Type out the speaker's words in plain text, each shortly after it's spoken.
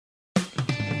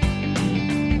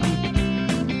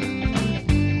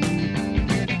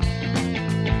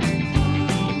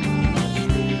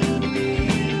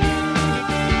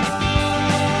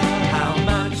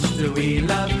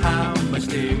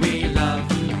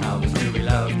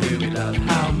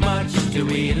do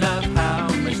we love? How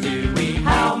much do we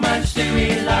love?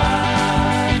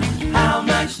 How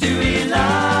much do we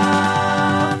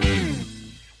love?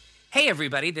 Hey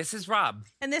everybody, this is Rob.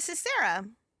 And this is Sarah.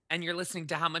 And you're listening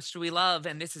to How Much Do We Love?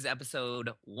 And this is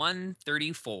episode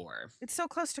 134. It's so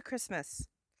close to Christmas.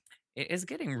 It is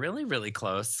getting really, really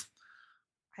close.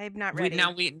 I'm not ready.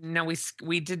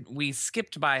 We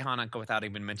skipped by Hanukkah without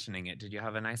even mentioning it. Did you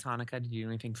have a nice Hanukkah? Did you do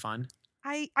anything fun?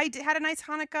 I had a nice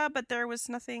Hanukkah, but there was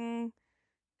nothing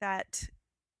that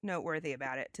noteworthy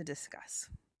about it to discuss.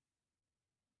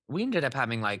 We ended up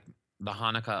having like the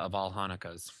Hanukkah of all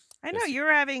Hanukkahs. I know you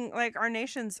were having like our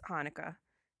nation's Hanukkah.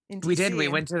 We did. We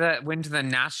went to the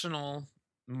national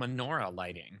menorah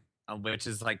lighting, which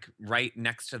is like right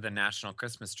next to the national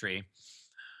Christmas tree,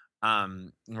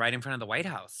 right in front of the White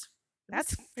House.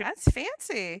 That's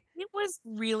fancy. It was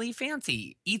really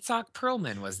fancy. Itzhak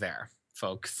Perlman was there,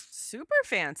 folks. Super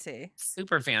fancy.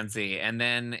 Super fancy. And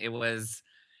then it was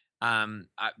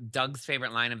Doug's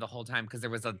favorite line of the whole time because there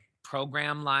was a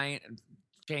program line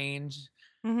change.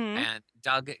 Mm-hmm. And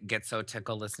Doug gets so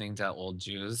tickled listening to old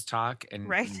Jews talk. And,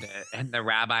 right. and the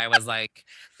rabbi was like,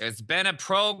 there's been a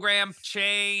program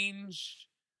change.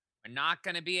 We're not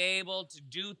going to be able to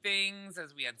do things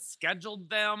as we had scheduled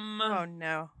them. Oh,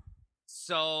 no.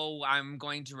 So I'm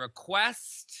going to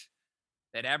request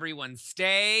that everyone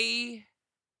stay.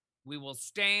 We will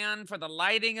stand for the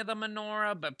lighting of the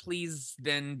menorah, but please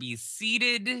then be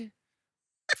seated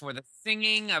for the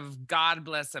singing of God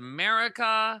Bless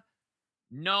America.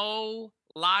 No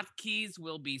latkes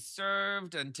will be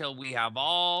served until we have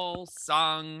all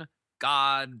sung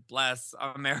God Bless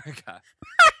America.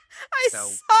 I saw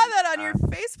that on your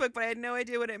Facebook, but I had no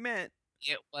idea what it meant.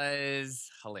 It was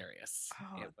hilarious.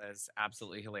 Oh. It was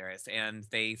absolutely hilarious. And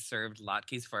they served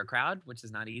latkes for a crowd, which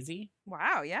is not easy.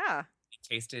 Wow, yeah. It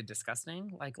tasted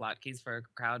disgusting, like latkes for a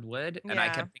crowd would. And yeah. I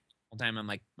kept thinking the whole time, I'm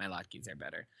like, my latkes are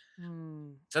better.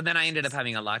 Mm. So then I ended up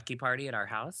having a latke party at our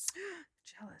house.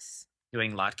 Jealous.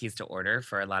 Doing latkes to order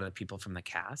for a lot of the people from the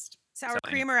cast. Sour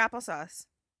cream or applesauce?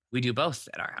 We do both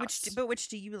at our house. Which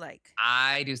do you like?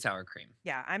 I do sour cream.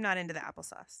 Yeah, I'm not into the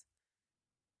applesauce.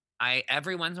 I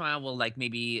every once in a while will like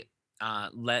maybe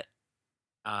let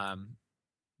the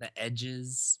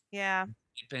edges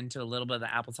dip into a little bit of the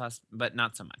applesauce, but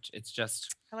not so much. It's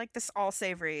just I like this all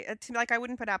savory. It's like I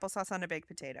wouldn't put applesauce on a baked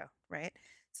potato, right?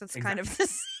 So it's kind of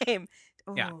the same.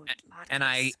 Oh, yeah,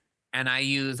 and I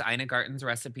use Ina Garten's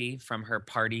recipe from her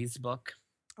Parties book.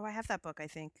 Oh, I have that book, I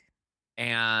think.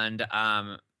 And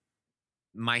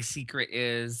my secret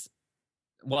is,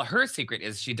 well, her secret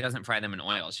is she doesn't fry them in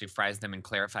oil. She fries them in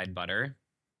clarified butter.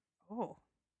 Oh.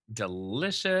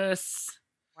 Delicious.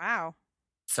 Wow.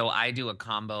 So I do a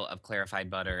combo of clarified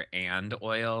butter and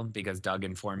oil because Doug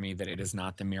informed me that it is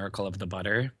not the miracle of the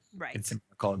butter. Right. It's the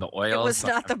miracle of the oil. It was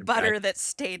not the butter that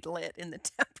stayed lit in the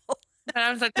temple. And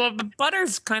I was like, well, the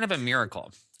butter's kind of a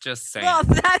miracle. Just saying. Well,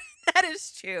 that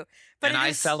is true. But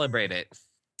I celebrate it.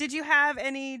 Did you have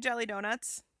any jelly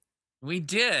donuts? We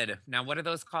did. Now, what are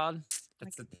those called?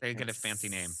 They get a fancy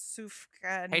name.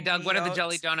 Hey, Doug, what are the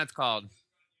jelly donuts called?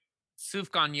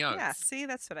 Sufganiyot. Yeah, see,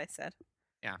 that's what I said.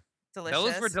 Yeah. Delicious.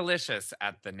 Those were delicious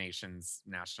at the nation's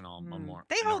national memorial.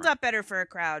 They hold up better for a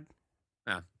crowd.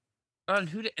 Yeah.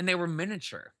 And they were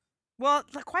miniature. Well,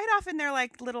 quite often they're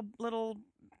like little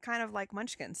kind of like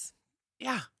munchkins.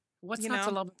 Yeah. What's not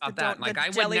to love about that? Like I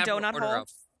would never order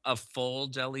a full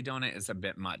jelly donut is a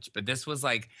bit much, but this was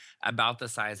like about the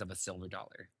size of a silver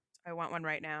dollar. I want one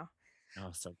right now.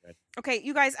 Oh, so good. Okay,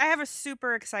 you guys, I have a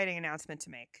super exciting announcement to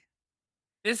make.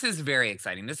 This is very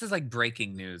exciting. This is like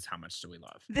breaking news. How much do we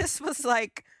love? This was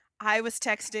like I was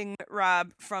texting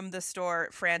Rob from the store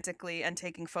frantically and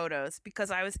taking photos because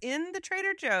I was in the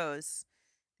Trader Joe's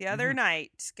the other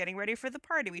night getting ready for the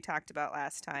party we talked about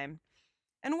last time.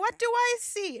 And what do I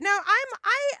see? Now,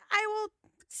 I will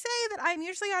say that I'm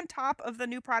usually on top of the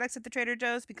new products at the Trader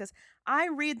Joe's because I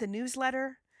read the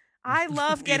newsletter. I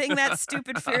love getting that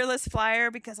stupid Fearless flyer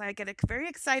because I get very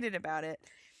excited about it.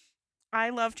 I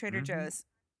love Trader Joe's.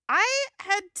 I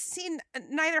had seen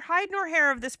neither hide nor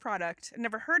hair of this product. I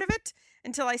never heard of it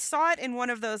until I saw it in one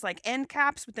of those like end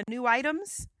caps with the new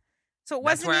items. So it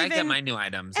wasn't That's where even, I get my new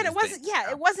items. And it wasn't,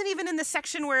 it wasn't even in the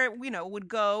section where it, would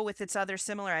go with its other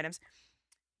similar items.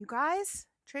 You guys,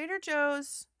 Trader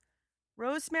Joe's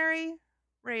Rosemary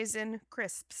Raisin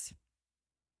Crisps.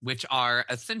 Which are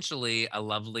essentially a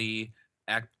lovely,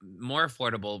 more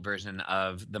affordable version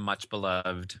of the much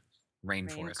beloved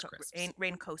Rainforest Crisps.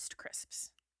 Rain Coast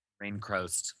Crisps. Rain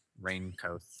Coast.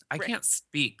 Raincoats. I Ra- can't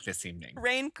speak this evening.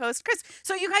 Rain Coast Crisp.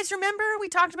 So you guys remember we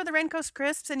talked about the Rain Coast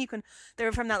Crisps, and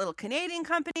they're from that little Canadian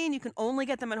company, and you can only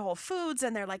get them at Whole Foods,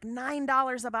 and they're like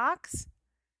 $9 a box.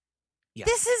 Yes.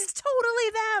 This is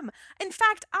totally them. In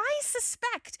fact, I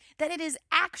suspect that it is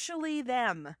actually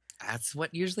them. That's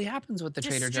what usually happens with the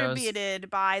Trader Joe's. Distributed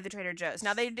by the Trader Joe's.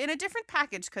 Now, they're in a different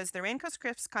package because the Rain Coast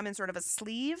Crisps come in sort of a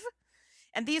sleeve.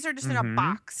 And these are just in a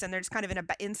box, and they're just kind of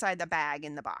inside the bag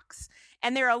in the box.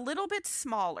 And they're a little bit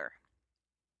smaller.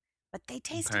 But they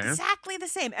taste exactly the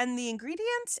same. And the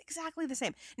ingredients, exactly the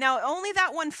same. Now, only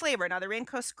that one flavor. Now, the Rain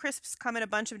Coast Crisps come in a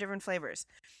bunch of different flavors.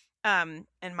 And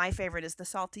my favorite is the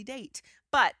salty date.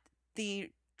 But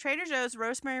the Trader Joe's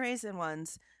rosemary raisin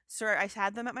ones, sir, I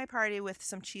had them at my party with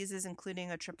some cheeses, including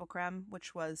a triple creme,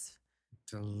 which was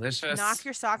delicious. Knock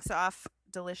your socks off.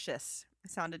 Delicious. I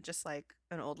sounded just like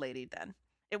an old lady then.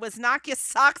 It was knock your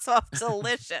socks off.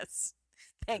 Delicious.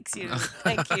 Thank you,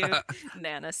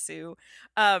 Nana Sue.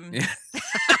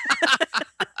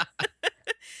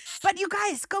 But you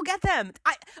guys, go get them.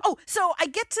 So I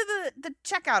get to the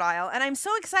checkout aisle, and I'm so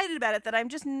excited about it that I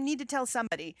just need to tell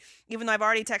somebody, even though I've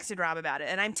already texted Rob about it.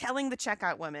 And I'm telling the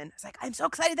checkout woman, it's like, I'm so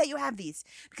excited that you have these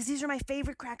because these are my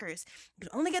favorite crackers. You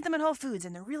can only get them at Whole Foods,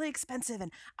 and they're really expensive.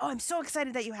 And I'm so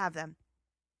excited that you have them.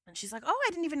 And she's like, I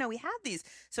didn't even know we had these.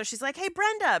 So she's like, hey,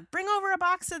 Brenda, bring over a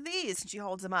box of these. And she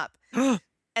holds them up.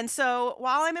 And so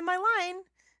while I'm in my line,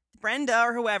 Brenda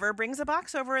or whoever brings a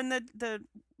box over, and the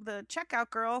checkout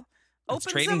girl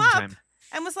opens them up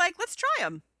and was like, let's try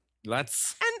them.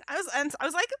 Let's. And I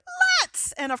was like,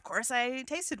 let's. And of course I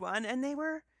tasted one, and they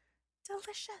were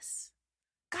delicious.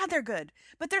 God, they're good.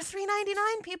 But they're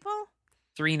 $3.99, people.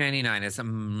 $3.99 is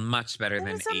much better than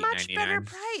 $8.99. It's a much better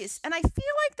price. And I feel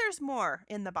like there's more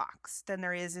in the box than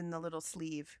there is in the little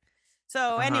sleeve.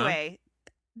 So anyway,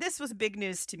 this was big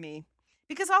news to me.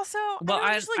 Because also,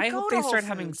 I hope they start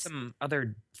having some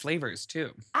other flavors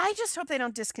too. I just hope they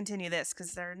don't discontinue this,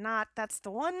 because they're not. That's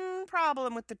the one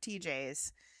problem with the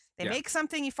TJs. They make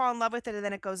something, you fall in love with it, and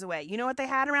then it goes away. You know what they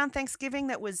had around Thanksgiving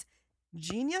that was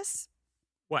genius?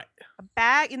 What? A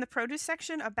bag in the produce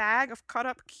section, a bag of cut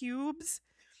up cubes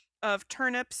of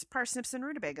turnips, parsnips, and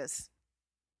rutabagas.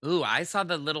 Ooh, I saw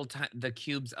the the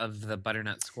cubes of the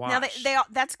butternut squash. Now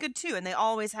that's good too, and they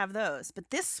always have those. But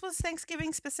this was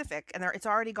Thanksgiving specific, and it's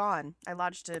already gone. I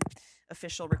lodged an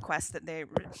official request that they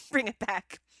bring it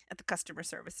back at the customer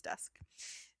service desk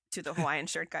to the Hawaiian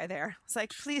shirt guy there. It's like,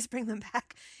 please bring them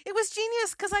back. It was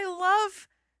genius because I love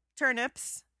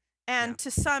turnips, and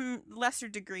to some lesser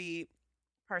degree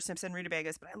parsnips and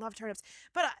rutabagas, but I love turnips.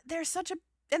 But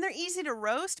and they're easy to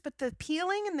roast, but the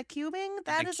peeling and the cubing,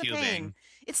 that is a pain.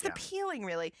 It's the peeling,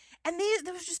 really. And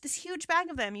there was just this huge bag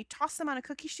of them. You toss them on a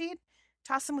cookie sheet,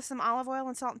 toss them with some olive oil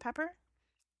and salt and pepper,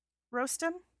 roast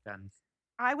them. Done.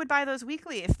 I would buy those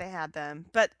weekly if they had them,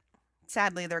 but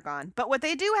sadly they're gone. But what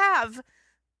they do have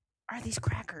are these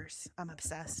crackers. I'm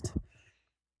obsessed.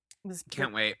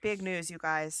 Can't wait. Big news, you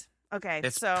guys. Okay,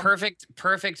 it's so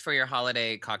perfect for your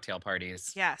holiday cocktail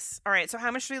parties. Yes. All right. So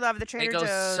how much do we love the Trader Joe's? It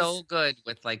goes so good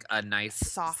with like a nice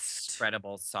soft,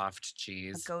 spreadable, soft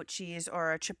cheese, a goat cheese,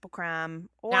 or a triple creme,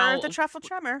 or the truffle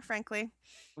tremor. Frankly,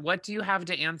 what do you have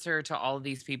to answer to all of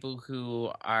these people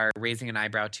who are raising an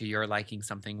eyebrow to your liking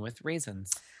something with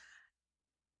raisins?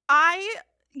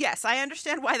 Yes, I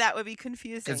understand why that would be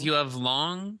confusing. Because you have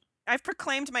I've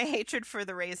proclaimed my hatred for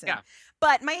the raisin. Yeah.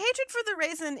 But my hatred for the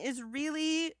raisin is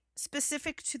really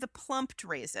specific to the plumped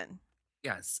raisin.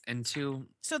 Yes, and so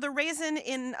the raisin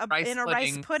in a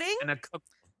rice pudding and a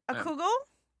kugel?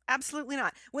 Absolutely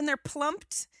not. When they're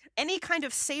plumped, any kind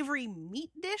of savory meat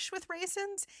dish with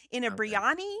raisins in a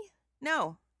biryani?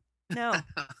 No.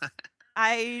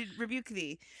 I rebuke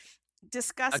thee.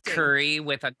 Disgusting. A curry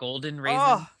with a golden raisin?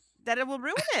 Oh, that it will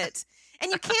ruin it.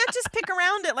 And you can't just pick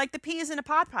around it like the peas in a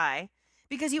pot pie,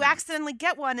 because you accidentally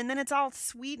get one and then it's all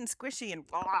sweet and squishy and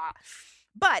blah.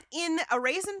 But in a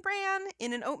Raisin Bran,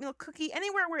 in an oatmeal cookie,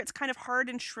 anywhere where it's kind of hard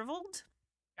and shriveled,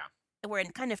 where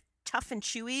it's kind of tough and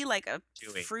chewy, like a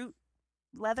fruit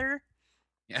leather,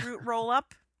 fruit roll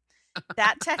up,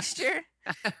 that texture.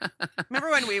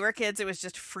 Remember when we were kids, it was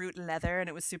just fruit leather and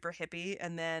it was super hippie,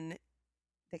 and then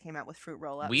they came out with fruit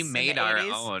roll-ups. We made our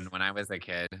own when I was a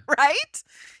kid. Right?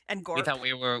 And Gorp.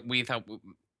 We thought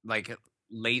like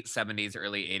late 70s,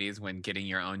 early 80s, when getting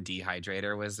your own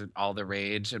dehydrator was all the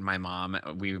rage. And my mom,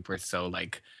 we were so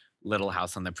like Little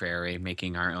House on the Prairie,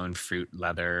 making our own fruit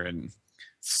leather and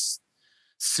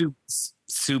soup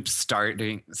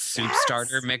starter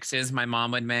mixes my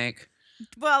mom would make.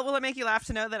 Well, will it make you laugh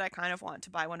to know that I kind of want to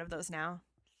buy one of those now?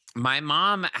 My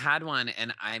mom had one,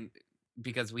 and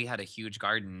because we had a huge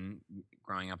garden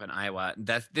growing up in Iowa.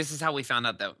 This is how we found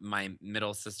out that my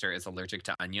middle sister is allergic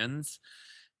to onions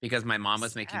because my mom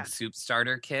was making Sad. soup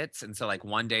starter kits, and so like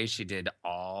one day she did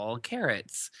all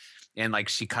carrots, and like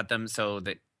she cut them so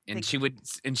that. And Like-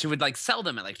 she would like sell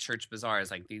them at like church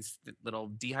bazaars, like these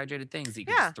little dehydrated things that you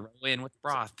could Yeah. just throw in with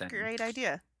broth and Great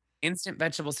idea. instant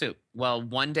vegetable soup. Well,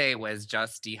 one day was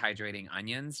just dehydrating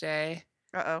onions day,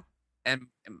 Uh-oh. and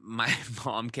my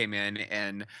mom came in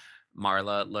and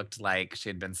Marla looked like she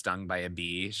had been stung by a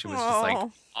bee. She was just like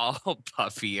Oh, all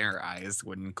puffy, and her eyes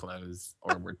wouldn't close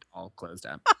or were all closed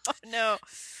up. no.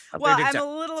 Well, Allergic I'm to-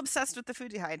 a little obsessed with the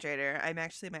food dehydrator. I'm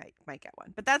actually might get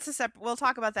one. But that's a separate, we'll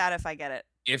talk about that if I get it.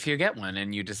 if you get one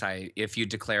and you decide if you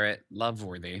declare it love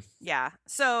worthy. Yeah.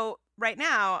 So right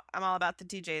now, I'm all about the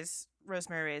DJ's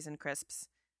Rosemary Raisin Crisps.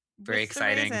 Very with the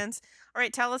exciting. raisins. All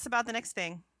right, tell us about the next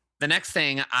thing. The next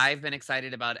thing I've been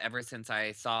excited about ever since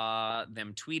I saw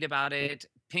them tweet about it,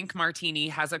 Pink Martini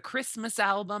has a Christmas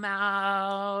album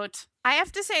out. I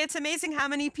have to say, it's amazing how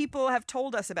many people have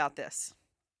told us about this.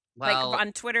 Well, like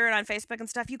on Twitter and on Facebook and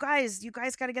stuff. You guys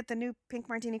got to get the new Pink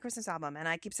Martini Christmas album. And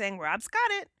I keep saying, Rob's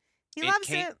got it. He loves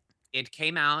it. it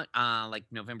came out like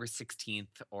November 16th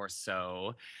or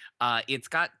so. It's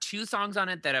got 2 songs on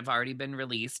it that have already been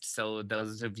released. So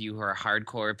those of you who are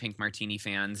hardcore Pink Martini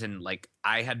fans, and like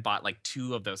I had bought like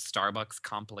 2 of those Starbucks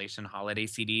compilation holiday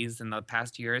CDs in the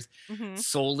past years Mhm.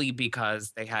 solely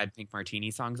because they had Pink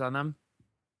Martini songs on them.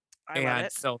 I love And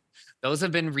it. so those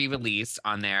have been re-released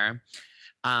on there.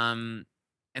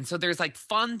 And so there's like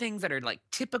fun things that are like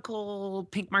typical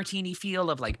Pink Martini feel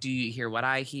of like, do you hear what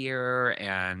I hear?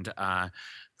 And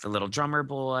the little drummer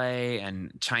boy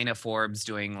and China Forbes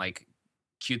doing like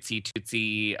cutesy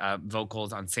tootsie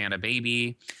vocals on Santa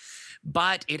Baby.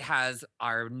 But it has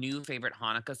our new favorite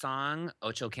Hanukkah song,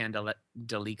 Ocho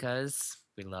Candelicas.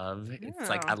 We love. It's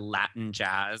like Yeah. a Latin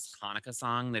jazz Hanukkah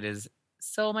song that is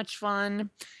so much fun.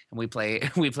 And we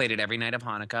played it every night of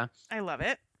Hanukkah. I love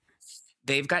it.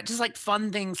 They've got just like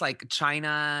fun things like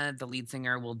China, the lead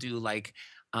singer, will do like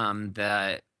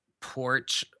the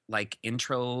porch like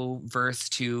intro verse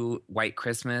to White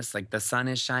Christmas, like the sun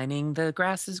is shining, the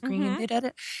grass is green,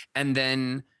 Mhm. and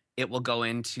then it will go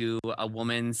into a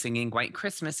woman singing White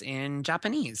Christmas in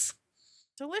Japanese.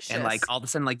 Delicious. And like all of a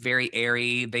sudden, like very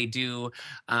airy. They do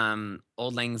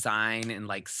Old Lang Syne in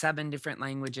like 7 different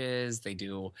languages. They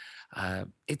do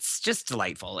it's just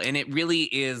delightful. And it really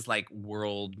is like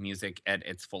world music at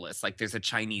its fullest. Like there's a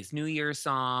Chinese New Year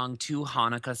song, 2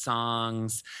 Hanukkah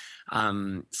songs,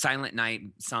 Silent Night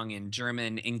sung in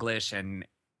German, English, and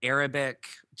Arabic.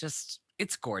 Just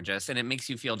it's gorgeous. And it makes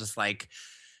you feel just like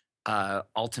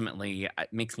ultimately it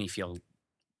makes me feel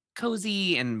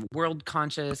cozy and world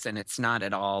conscious, and it's not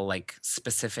at all like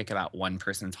specific about one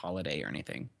person's holiday or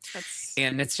anything. That's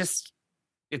And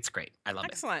it's great. I love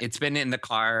Excellent. it. It's been in the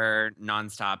car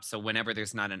nonstop. So whenever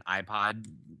there's not an iPod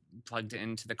plugged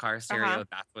into the car stereo, Uh-huh.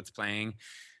 that's what's playing.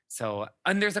 So,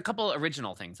 and there's a couple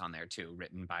original things on there too,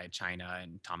 written by China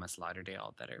and Thomas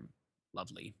Lauderdale that are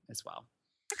lovely as well.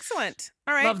 excellent.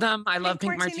 All right. Love them. I love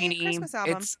Pink Pink Martini Martini. Christmas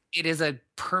album. It is a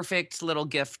perfect little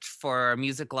gift for a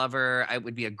music lover. It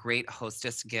would be a great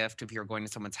hostess gift if you're going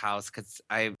to someone's house, because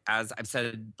as I've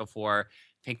said before,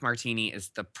 Pink Martini is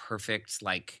the perfect,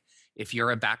 like, if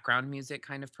you're a background music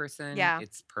kind of person, Yeah.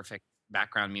 it's perfect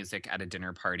background music at a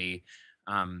dinner party,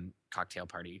 cocktail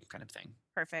party kind of thing.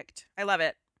 Perfect. I love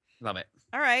it. Love it.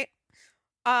 All right.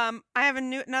 I have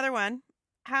another one.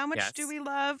 How much do Yes. we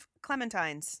love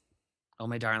clementines? Oh,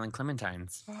 my darling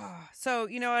clementines. So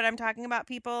you know what I'm talking about,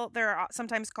 people? They're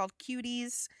sometimes called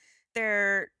cuties.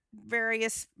 They're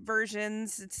various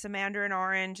versions. It's a mandarin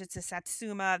orange. It's a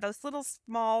satsuma. Those little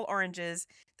small oranges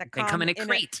that They come in a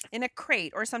crate. in a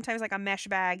crate, or sometimes like a mesh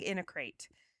bag in a crate.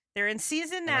 They're in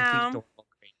season I like the now. adorable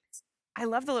crates. I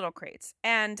love the little crates,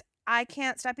 and I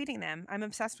can't stop eating them. I'm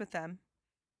obsessed with them.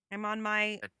 I'm on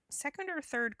my Good. 2nd or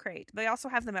 3rd crate. They also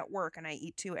have them at work, and I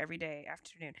eat 2 every day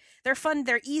afternoon. They're fun.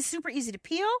 They're super easy to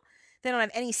peel. They don't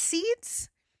have any seeds.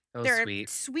 So They're sweet.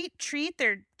 a sweet treat.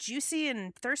 They're juicy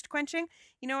and thirst quenching.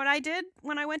 You know what I did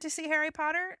when I went to see Harry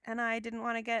Potter and I didn't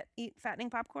want to eat fattening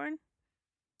popcorn?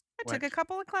 I took a What?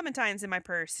 couple of clementines in my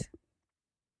purse.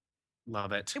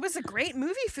 Love it. It was a great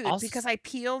movie food Also- because I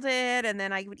peeled it and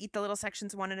then I would eat the little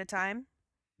sections one at a time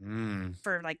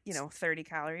for like, 30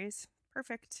 calories.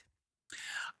 Perfect.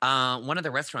 One of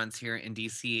the restaurants here in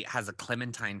DC has a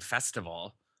Clementine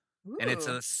Festival, and it's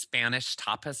Ooh. a Spanish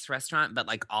tapas restaurant, but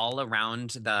like all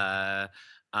around the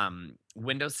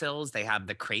windowsills. They have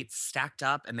the crates stacked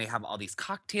up, and they have all these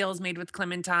cocktails made with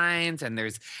clementines, and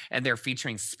they're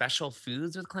featuring special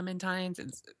foods with clementines.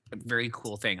 It's a very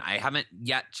cool thing. I haven't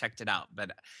yet checked it out,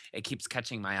 but it keeps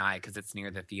catching my eye because it's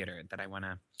near the theater that I want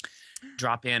to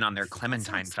drop in on their That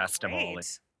Clementine sounds Festival and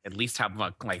great. at least have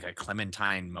like a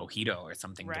Clementine mojito or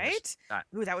something delicious Right? like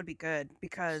that. Ooh, that would be good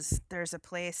because there's a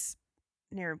place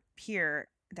near here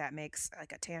that makes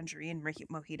like a tangerine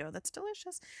mojito that's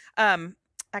delicious.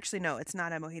 Actually, no, it's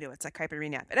not a mojito; it's a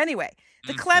caipirinha. But anyway,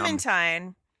 the Yum.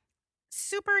 clementine,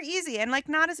 super easy and like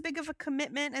not as big of a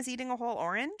commitment as eating a whole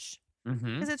orange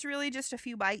Mhm. because it's really just a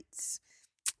few bites.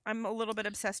 I'm a little bit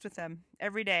obsessed with them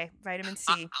every day. Vitamin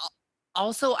Uh, C.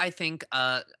 Also, I think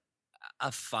a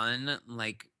fun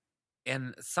like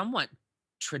and somewhat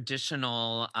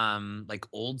traditional like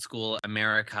old school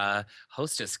America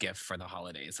hostess gift for the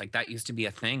holidays. Like that used to be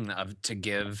a thing of to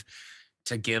give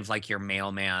like your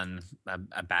mailman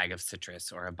a bag of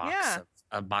citrus or Yeah,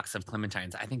 a box of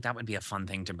clementines. I think that would be a fun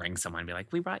thing to bring someone. Be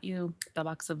like, we brought you the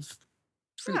box of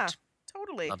yeah, fruit.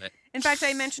 totally. Love it. In fact,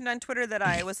 I mentioned on Twitter that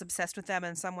I was obsessed with them,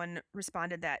 and someone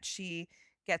responded that she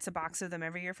gets a box of them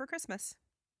every year for Christmas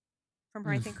from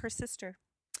her, I think, her sister.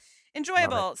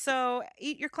 Enjoyable. So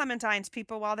eat your clementines,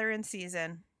 people, while they're in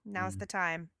season. Now's Mm. the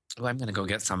time. Oh, I'm gonna go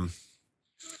get some.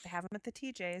 They have them at the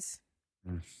TJ's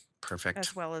Perfect.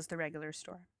 as well as the regular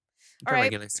store. The All right.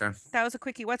 regular store. That was a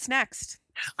quickie. What's next?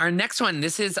 Our next one,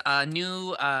 this is a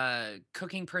new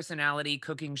cooking personality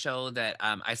cooking show that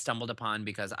I stumbled upon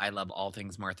because I love all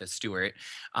things Martha Stewart.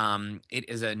 It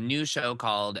is a new show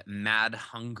called Mad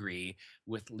Hungry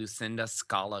with Lucinda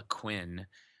Scala Quinn.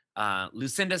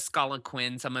 Lucinda Scala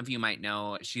Quinn, some of you might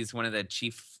know, she's one of the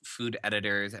chief food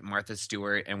editors at Martha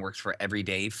Stewart and works for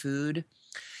Everyday Food.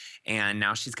 And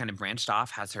now she's kind of branched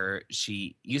off,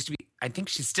 she used to be, I think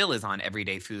she still is on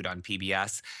Everyday Food on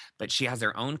PBS, but she has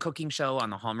her own cooking show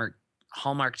on the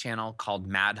Hallmark channel called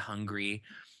Mad Hungry,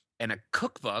 and a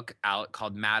cookbook out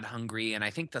called Mad Hungry. And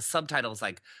I think the subtitle is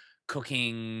like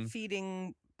cooking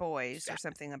Feeding boys or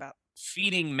something about.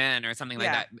 feeding men or something like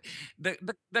Yeah.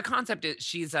 that. The concept is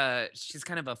she's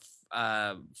kind of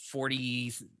a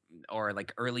 40s or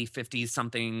like early 50s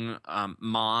something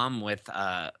mom with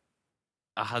a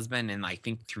husband and I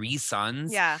think 3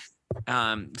 sons. Yeah.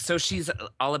 So she's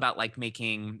all about like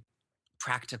making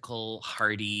practical,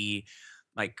 hearty,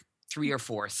 like 3 or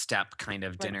 4 step kind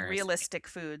of Like dinners. realistic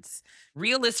foods.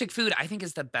 Realistic food, I think,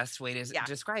 is the best way to Yeah.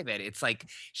 describe it. It's like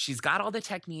she's got all the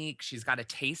technique, she's got a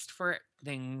taste for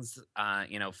things,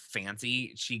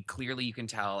 fancy. She clearly, you can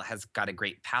tell, has got a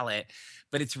great palate,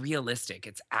 but it's realistic.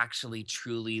 It's actually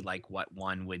truly like what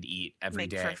one would eat every Make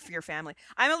day. for your family.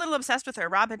 I'm a little obsessed with her.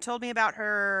 Rob had told me about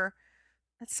her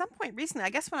at some point recently. I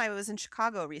guess when I was in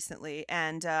Chicago recently,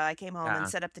 and I came home Yeah. and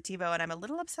set up the TiVo, and I'm a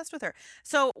little obsessed with her.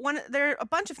 So there are a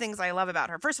bunch of things I love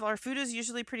about her. First of all, her food is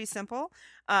usually pretty simple,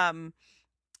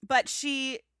 but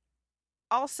she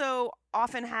also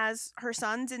often has her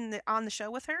sons on the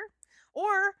show with her,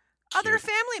 or other Cute.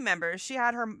 family members.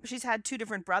 She's had 2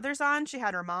 different brothers on. She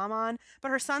had her mom on,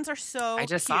 but her sons are so I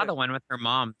just saw cute. the one with her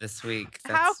mom this week.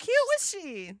 How That's cute was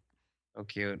she? so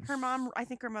cute. Her mom, I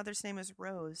think her mother's name is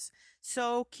Rose.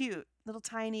 So cute. Little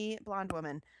tiny blonde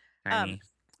woman. Tiny.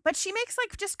 But she makes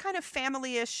like just kind of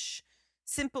family-ish,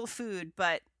 simple food,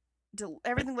 but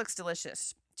everything looks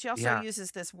delicious. She also Yeah.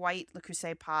 uses this white Le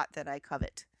Creuset pot that I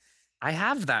covet. I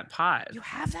have that pot. You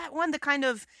have that one? The kind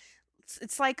of,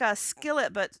 it's like a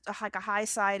skillet, but like a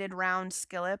high-sided round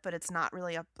skillet, but it's not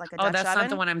really like a Oh, Dutch that's oven. not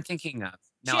the one I'm thinking of.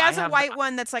 No, She I has a have white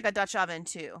one that's like a Dutch oven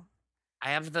too. I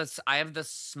have the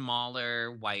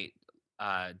smaller white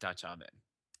Dutch oven.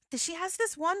 She has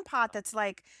this one pot that's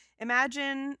like,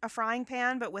 imagine a frying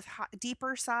pan, but with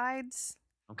deeper sides,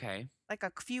 Okay. like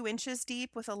a few inches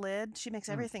deep with a lid. She makes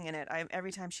Mm. everything in it.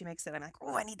 Every time she makes it, I'm like,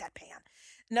 oh, I need that pan.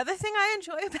 Another thing I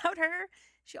enjoy about her,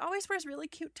 she always wears really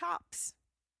cute tops.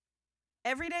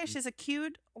 Every day she has a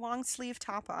cute long sleeve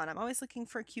top on. I'm always looking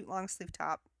for a cute long sleeve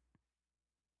top.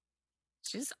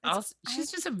 She's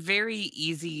just a very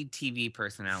easy TV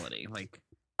personality. Like,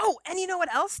 Oh, and you know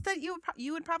what else that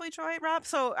you would probably enjoy, Rob?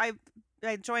 So I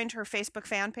joined her Facebook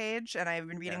fan page, and I've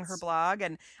been reading her Yes. blog,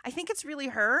 and I think it's really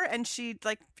her, and she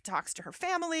like talks to her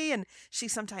family, and she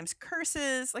sometimes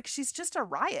curses. Like she's just a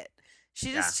riot.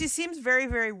 She seems very,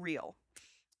 very real,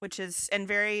 and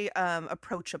very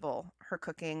approachable, her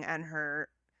cooking and her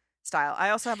style.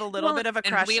 I also have a little bit of a and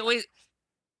crush. we always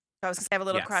I was gonna say I have a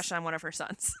little Yes. crush on one of her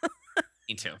sons.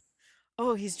 me too.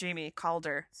 Oh, he's dreamy.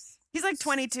 Calder. He's like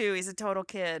 22. He's a total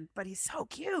kid, but he's so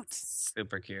cute.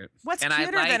 Super cute. What's And I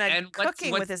cuter like- than and what's-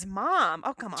 cooking what's- with his mom?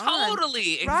 Oh, come on.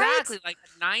 Totally, Right? exactly. Like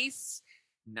a nice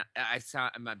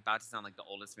I'm about to sound like the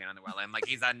oldest man in the world. I'm like,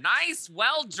 he's a nice,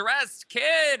 well-dressed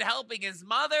kid helping his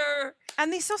mother.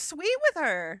 And he's so sweet with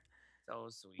her. So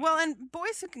sweet. Well, and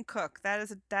boys who can cook, that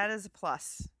is a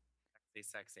plus.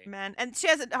 Sexy. Man, and she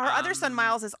has her other son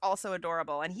Miles is also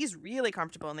adorable, and he's really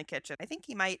comfortable in the kitchen. I think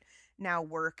he might now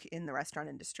work in the restaurant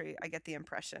industry. I get the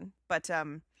impression, but Is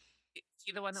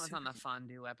he the one that was on the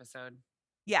fondue episode?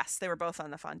 yes, they were both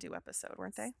on the fondue episode,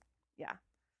 weren't they? Yeah.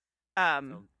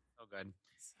 So good.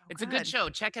 It's a good show.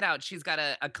 Check it out. She's got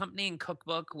a accompanying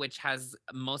cookbook, which has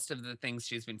most of the things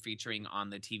she's been featuring on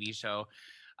the TV show.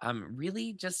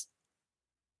 Really, just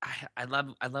I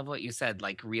love what you said,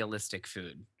 like realistic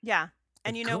food. Yeah,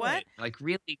 and you know what? Like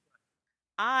really.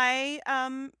 I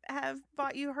have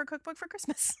bought you her cookbook for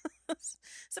Christmas.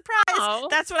 Surprise! Oh.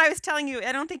 That's what I was telling you.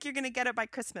 I don't think you're going to get it by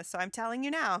Christmas, so I'm telling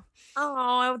you now.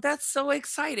 Oh, that's so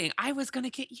exciting! I was gonna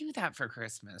get you that for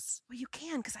Christmas. Well, you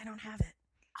can because I don't have it.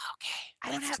 Okay.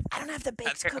 I don't have the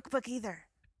baked cookbook either.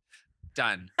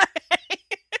 Done.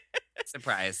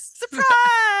 Surprise.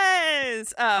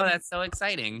 Surprise! Oh, that's so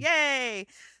exciting. Yay!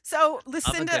 So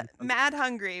Lucinda, Mad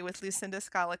Hungry with Lucinda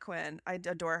Scala Quinn. I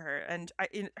adore her, and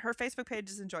her Facebook page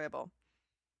is enjoyable.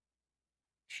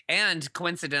 And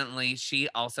coincidentally, she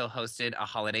also hosted a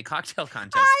holiday cocktail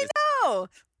contest. I know,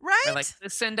 right? We're like,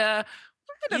 Lucinda,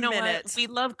 Wait a minute. What? We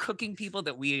love cooking people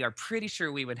that we are pretty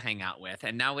sure we would hang out with.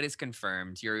 And now it is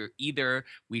confirmed. You're either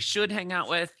we should hang out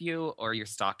with you or you're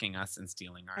stalking us and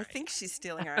stealing our ideas. I think she's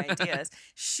stealing our ideas.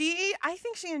 I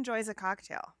think she enjoys a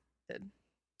cocktail.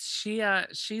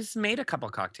 She's made a couple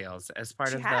cocktails as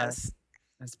part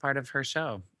of her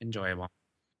show. Enjoyable.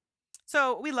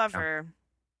 So we love her.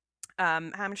 How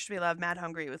much do we love Mad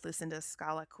Hungry with Lucinda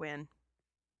Scala Quinn?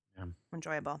 Yeah.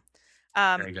 Enjoyable.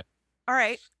 Very good. All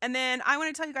right. And then I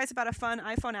want to tell you guys about a fun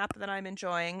iPhone app that I'm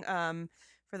enjoying.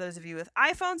 For those of you with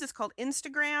iPhones, it's called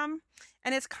Instagram.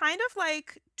 And it's kind of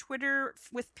like Twitter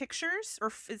with pictures,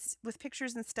 or it's with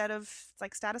pictures instead of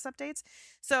like status updates.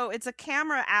 So it's a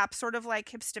camera app, sort of like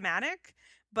Hipstamatic,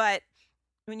 but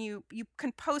when you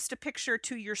can post a picture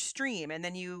to your stream, and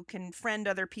then you can friend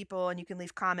other people, and you can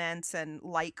leave comments and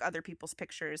like other people's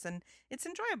pictures, and it's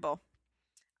enjoyable.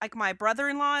 Like my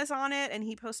brother-in-law is on it, and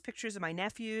he posts pictures of my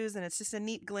nephews, and it's just a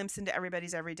neat glimpse into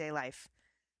everybody's everyday life.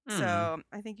 So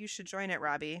I think you should join it,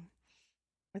 Robbie.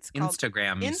 It's called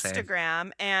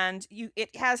Instagram, and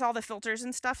it has all the filters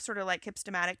and stuff, sort of like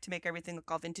Hipstamatic, to make everything look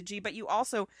all vintagey. But you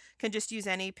also can just use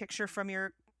any picture from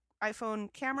your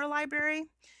iPhone camera library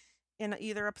and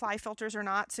either apply filters or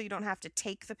not, so you don't have to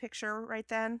take the picture right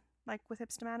then, like with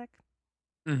Hipstamatic.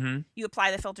 Mm-hmm. You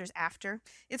apply the filters after.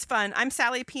 It's fun. I'm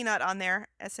Sally Peanut on there,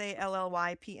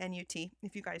 SALLYPNUT.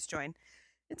 If you guys join,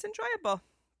 it's enjoyable.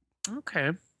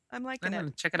 Okay, I'm liking I'm it.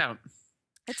 gonna check it out.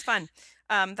 It's fun.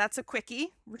 That's a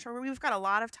quickie. We've got a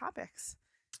lot of topics.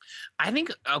 I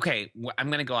think, okay, I'm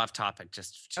going to go off topic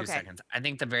just 2 seconds. I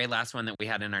think the very last one that we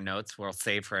had in our notes, we'll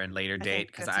save for a later date,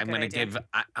 because I'm going to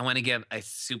I want to give a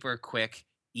super quick,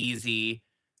 easy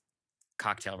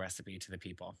cocktail recipe to the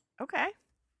people. Okay.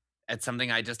 It's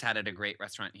something I just had at a great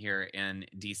restaurant here in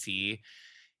DC.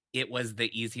 It was the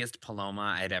easiest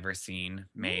Paloma I'd ever seen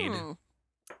made.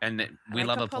 And we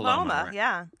love a Paloma. Right?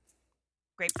 Yeah.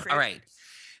 Grapefruit. All right.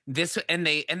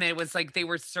 It was like they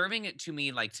were serving it to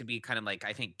me like to be kind of like,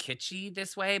 I think, kitschy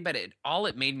this way, but it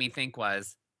made me think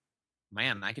was,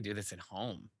 man, I could do this at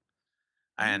home.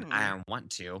 And I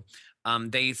want to.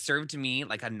 They served me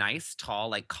like a nice tall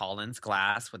like Collins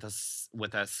glass with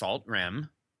a salt rim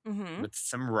with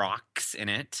some rocks in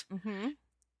it.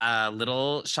 A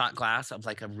little shot glass of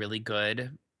like a really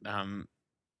good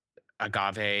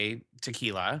agave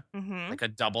tequila, like a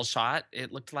double shot,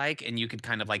 it looked like, and you could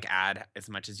kind of like add as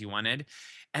much as you wanted.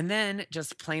 And then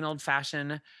just plain old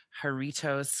fashioned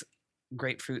Jarritos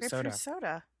grapefruit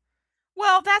soda.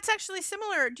 Well, that's actually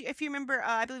similar. If you remember,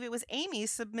 I believe it was Amy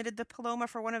submitted the Paloma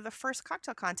for one of the first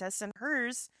cocktail contests, and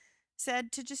hers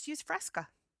said to just use Fresca.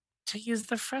 To use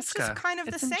the Fresca. It's kind of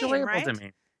it's the same, enjoyable right? To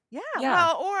me. Yeah.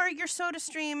 Well, or your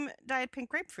SodaStream Diet Pink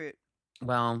Grapefruit.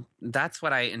 Well, that's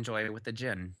what I enjoy with the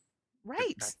gin.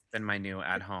 Right. That's been my new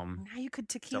at home. Now you could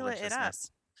tequila it up.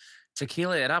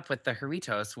 Tequila it up with the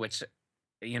Jarritos, which,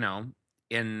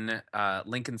 in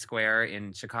Lincoln Square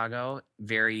in Chicago,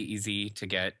 very easy to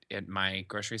get at my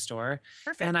grocery store.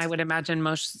 Perfect. And I would imagine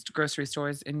most grocery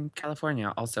stores in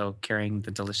California also carrying the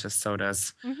delicious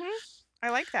sodas. I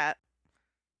like that.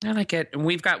 I like it. And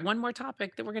we've got one more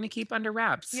topic that we're going to keep under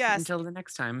wraps until the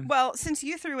next time. Well, since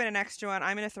you threw in an extra one,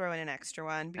 I'm going to throw in an extra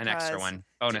one. An extra one.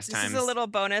 Bonus time. This is a little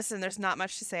bonus, and there's not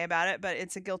much to say about it, but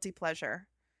it's a guilty pleasure.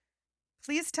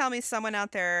 Please tell me someone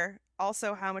out there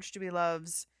also how much do we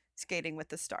loves Skating with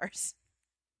the Stars.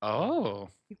 Oh.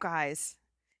 You guys,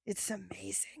 it's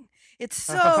amazing. It's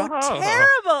so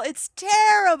terrible. It's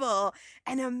terrible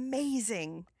and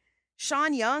amazing.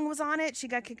 Sean Young was on it. She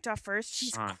got kicked off first. She's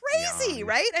Sean crazy, Young.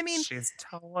 right? I mean, She's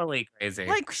totally crazy.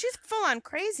 like she's full on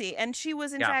crazy, and she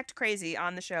was in Yeah. fact crazy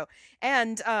on the show.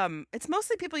 And it's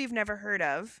mostly people you've never heard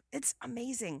of. It's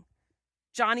amazing.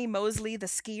 Johnny Mosley, the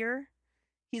skier,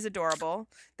 he's adorable.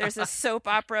 There's a soap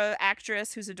opera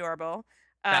actress who's adorable.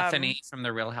 Bethany from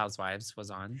The Real Housewives was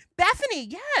on. Bethany,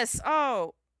 yes.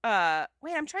 Oh,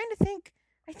 wait, I'm trying to think.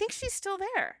 I think she's still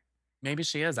there. Maybe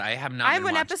she is. I have not. I'm been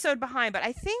an watching. episode behind, but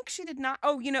I think she did not.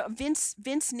 Oh, Vince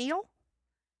Neil.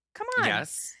 Come on.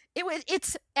 Yes.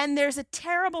 It's and there's a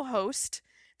terrible host,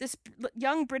 this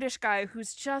young British guy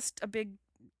who's just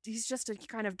he's just a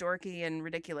kind of dorky and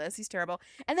ridiculous. He's terrible.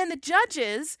 And then the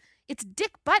judges, it's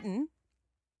Dick Button.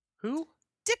 Who?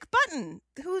 Dick Button,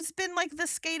 who's been like the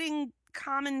skating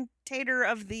commentator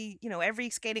of the,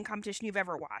 every skating competition you've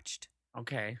ever watched.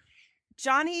 Okay.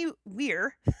 Johnny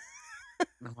Weir.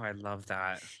 Oh, I love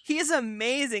that. He is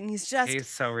amazing. He's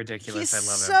so ridiculous. He's I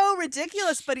love him. so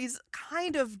ridiculous, but he's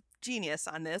kind of genius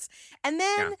on this. And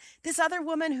then this other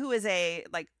woman who is a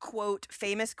quote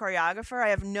famous choreographer. I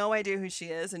have no idea who she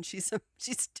is, and she's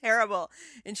terrible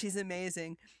and she's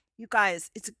amazing. You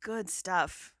guys, it's good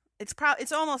stuff.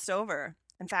 It's almost over.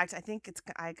 In fact, I think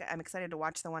I'm excited to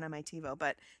watch the one on my TiVo,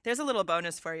 but there's a little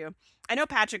bonus for you. I know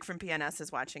Patrick from PNS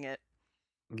is watching it.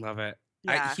 Love it.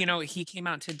 Yeah. He came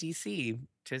out to DC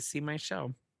to see my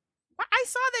show. I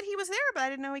saw that he was there, but I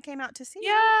didn't know he came out to see.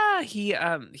 Yeah, he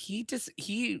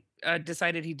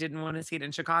decided he didn't want to see it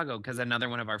in Chicago because another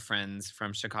one of our friends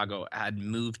from Chicago had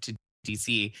moved to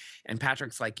DC, and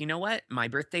Patrick's like, you know what? My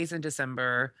birthday's in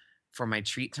December. For my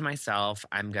treat to myself,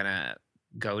 I'm gonna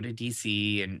go to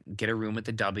DC and get a room at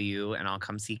the W, and I'll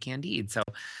come see Candide. So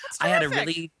I had a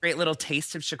really great little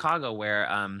taste of Chicago where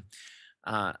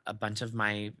a bunch of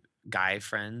my guy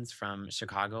friends from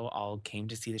Chicago all came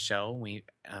to see the show. We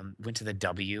went to the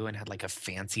W and had like a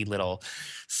fancy little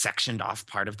sectioned off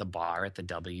part of the bar at the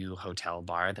W hotel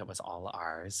bar that was all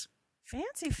ours.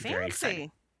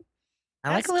 Fancy.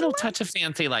 I like a little touch of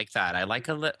fancy like that. I like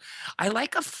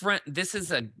a friend. This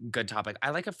is a good topic.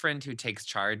 I like a friend who takes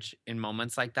charge in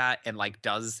moments like that and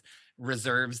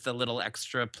reserves the little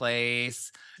extra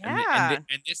place. Yeah.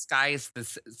 And this guy is the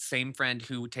same friend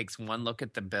who takes one look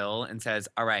at the bill and says,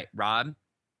 all right, Rob,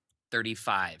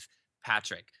 35,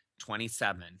 Patrick,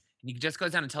 27. And he just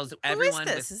goes down and tells everyone.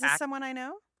 Who is this? Is this someone I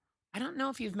know? I don't know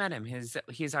if you've met him.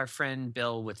 He's our friend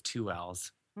Bill with 2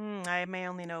 L's. I may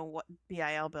only know what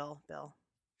BIL Bill.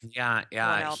 Yeah.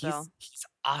 Bill. He's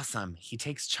awesome. He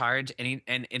takes charge and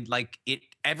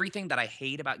everything that I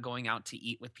hate about going out to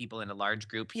eat with people in a large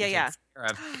group. He takes care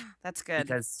of. That's good.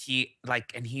 Because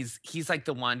he's like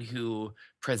the one who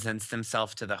presents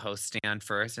himself to the host stand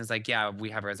first and is like, yeah, we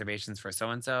have reservations for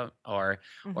so and so, or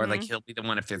like he'll be the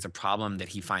one if there's a problem that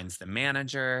he finds the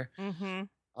manager. Mm-hmm.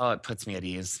 Oh, it puts me at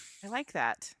ease. I like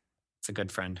that. It's a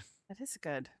good friend. That is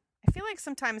good. I feel like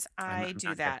sometimes I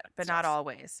do that, but not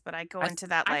always. But I go into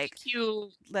that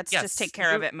let's just take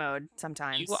care of it mode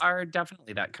sometimes. You are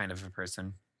definitely that kind of a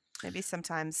person. Maybe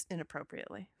sometimes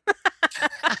inappropriately.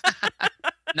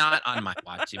 Not on my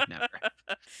watch. You've never.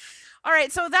 All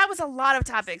right, so that was a lot of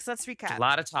topics. Let's recap. A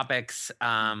lot of topics.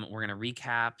 We're gonna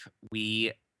recap.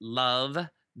 We love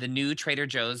the new Trader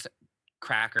Joe's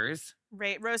crackers.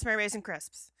 Rosemary Raisin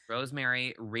Crisps.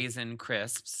 Rosemary Raisin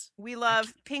Crisps. We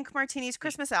love Pink Martini's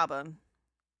Christmas album.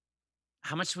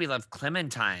 How much do we love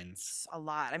Clementines? A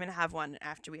lot. I'm going to have one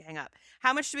after we hang up.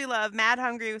 How much do we love Mad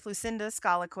Hungry with Lucinda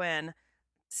Scala Quinn?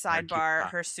 Sidebar,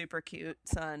 her super cute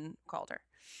son called her.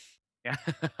 Yeah.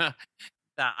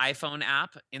 The iPhone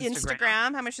app.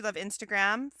 Instagram. How much do you love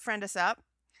Instagram? Friend us up.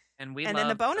 And then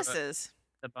the bonuses.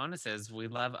 The bonuses. We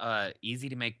love easy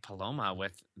to make Paloma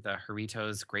with the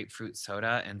Jarritos grapefruit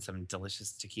soda and some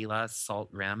delicious tequila, salt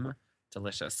rim.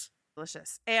 Delicious.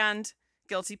 And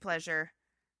guilty pleasure,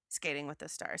 Skating with the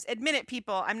Stars. Admit it,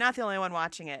 people. I'm not the only one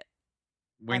watching it.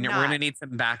 We're going to need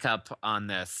some backup on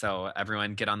this. So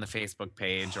everyone get on the Facebook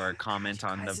page or comment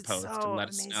on the post and let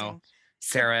us know.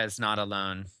 Sarah is not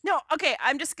alone. No, okay.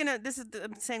 I'm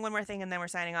saying one more thing and then we're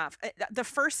signing off. The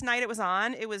first night it was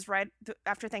on, it was right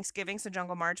after Thanksgiving, so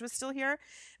Jungle Marge was still here. And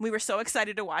we were so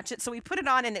excited to watch it. So we put it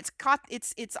on and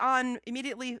it's on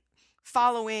immediately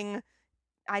following,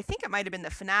 I think it might have been the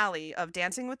finale of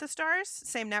Dancing with the Stars,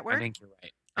 same network. I think you're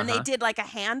right. And they did like a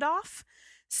handoff.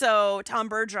 So Tom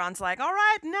Bergeron's like, all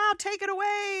right, now take it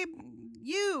away,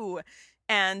 you.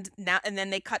 And then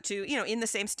they cut to, in the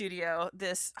same studio,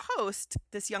 this host,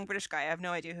 this young British guy, I have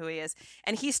no idea who he is,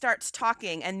 and he starts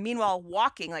talking and meanwhile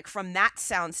walking like from that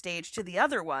sound stage to the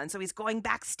other one. So he's going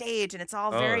backstage and it's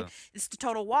all it's a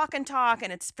total walk and talk,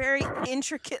 and it's very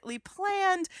intricately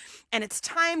planned and it's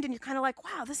timed, and you're kind of like,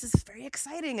 wow, this is very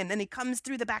exciting. And then he comes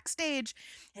through the backstage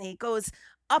and he goes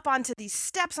up onto these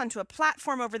steps, onto a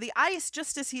platform over the ice,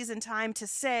 just as he's in time to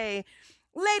say,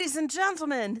 "Ladies and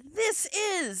gentlemen, this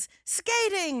is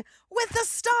Skating with the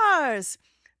Stars."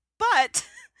 But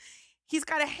he's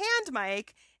got a hand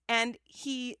mic and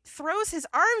he throws his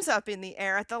arms up in the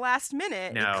air at the last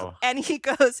minute. No. And he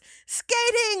goes,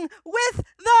 "Skating with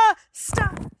the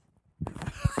Stars."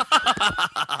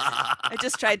 I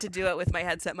just tried to do it with my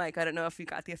headset mic. I don't know if you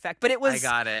got the effect, but it was... I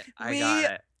got it.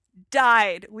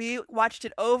 Died. We watched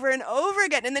it over and over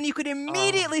again, and then you could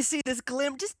immediately see this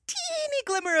just teeny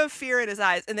glimmer of fear in his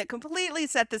eyes, and it completely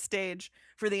set the stage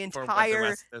for the entire... For what the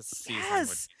rest of this season would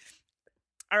be.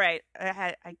 All right.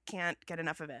 I can't get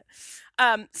enough of it.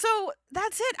 So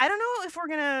that's it. I don't know if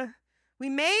we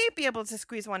may be able to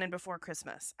squeeze one in before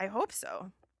Christmas. I hope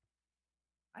so.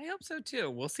 I hope so too.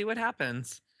 We'll see what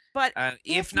happens. But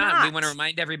if not, we want to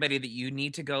remind everybody that you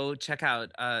need to go check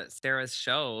out Sarah's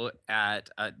show at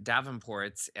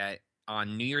Davenport's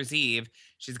on New Year's Eve.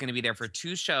 She's going to be there for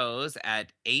 2 shows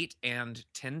at 8 and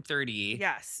 10:30.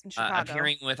 Yes, in Chicago.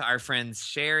 Appearing with our friends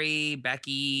Sherry,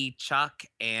 Becky, Chuck,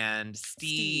 and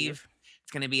Steve.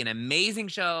 It's going to be an amazing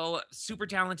show. Super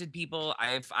talented people.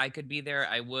 If I could be there,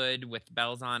 I would, with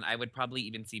bells on. I would probably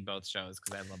even see both shows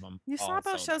because I love them. You saw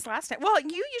both shows last time. Well,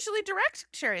 you usually direct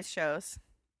Sherry's shows.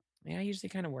 Yeah, I usually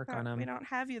kind of work on them. We don't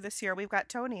have you this year. We've got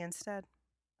Tony instead.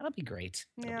 That'll be great.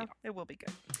 It will be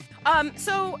good.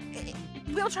 So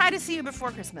we'll try to see you before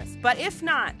Christmas. But if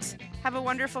not, have a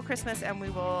wonderful Christmas, and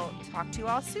we will talk to you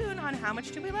all soon on How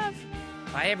Much Do We Love?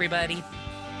 Bye, everybody.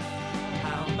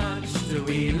 How much do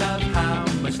we love? How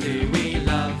much do we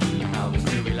love? How much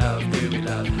do we love? Do we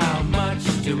love? How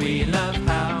much do we love?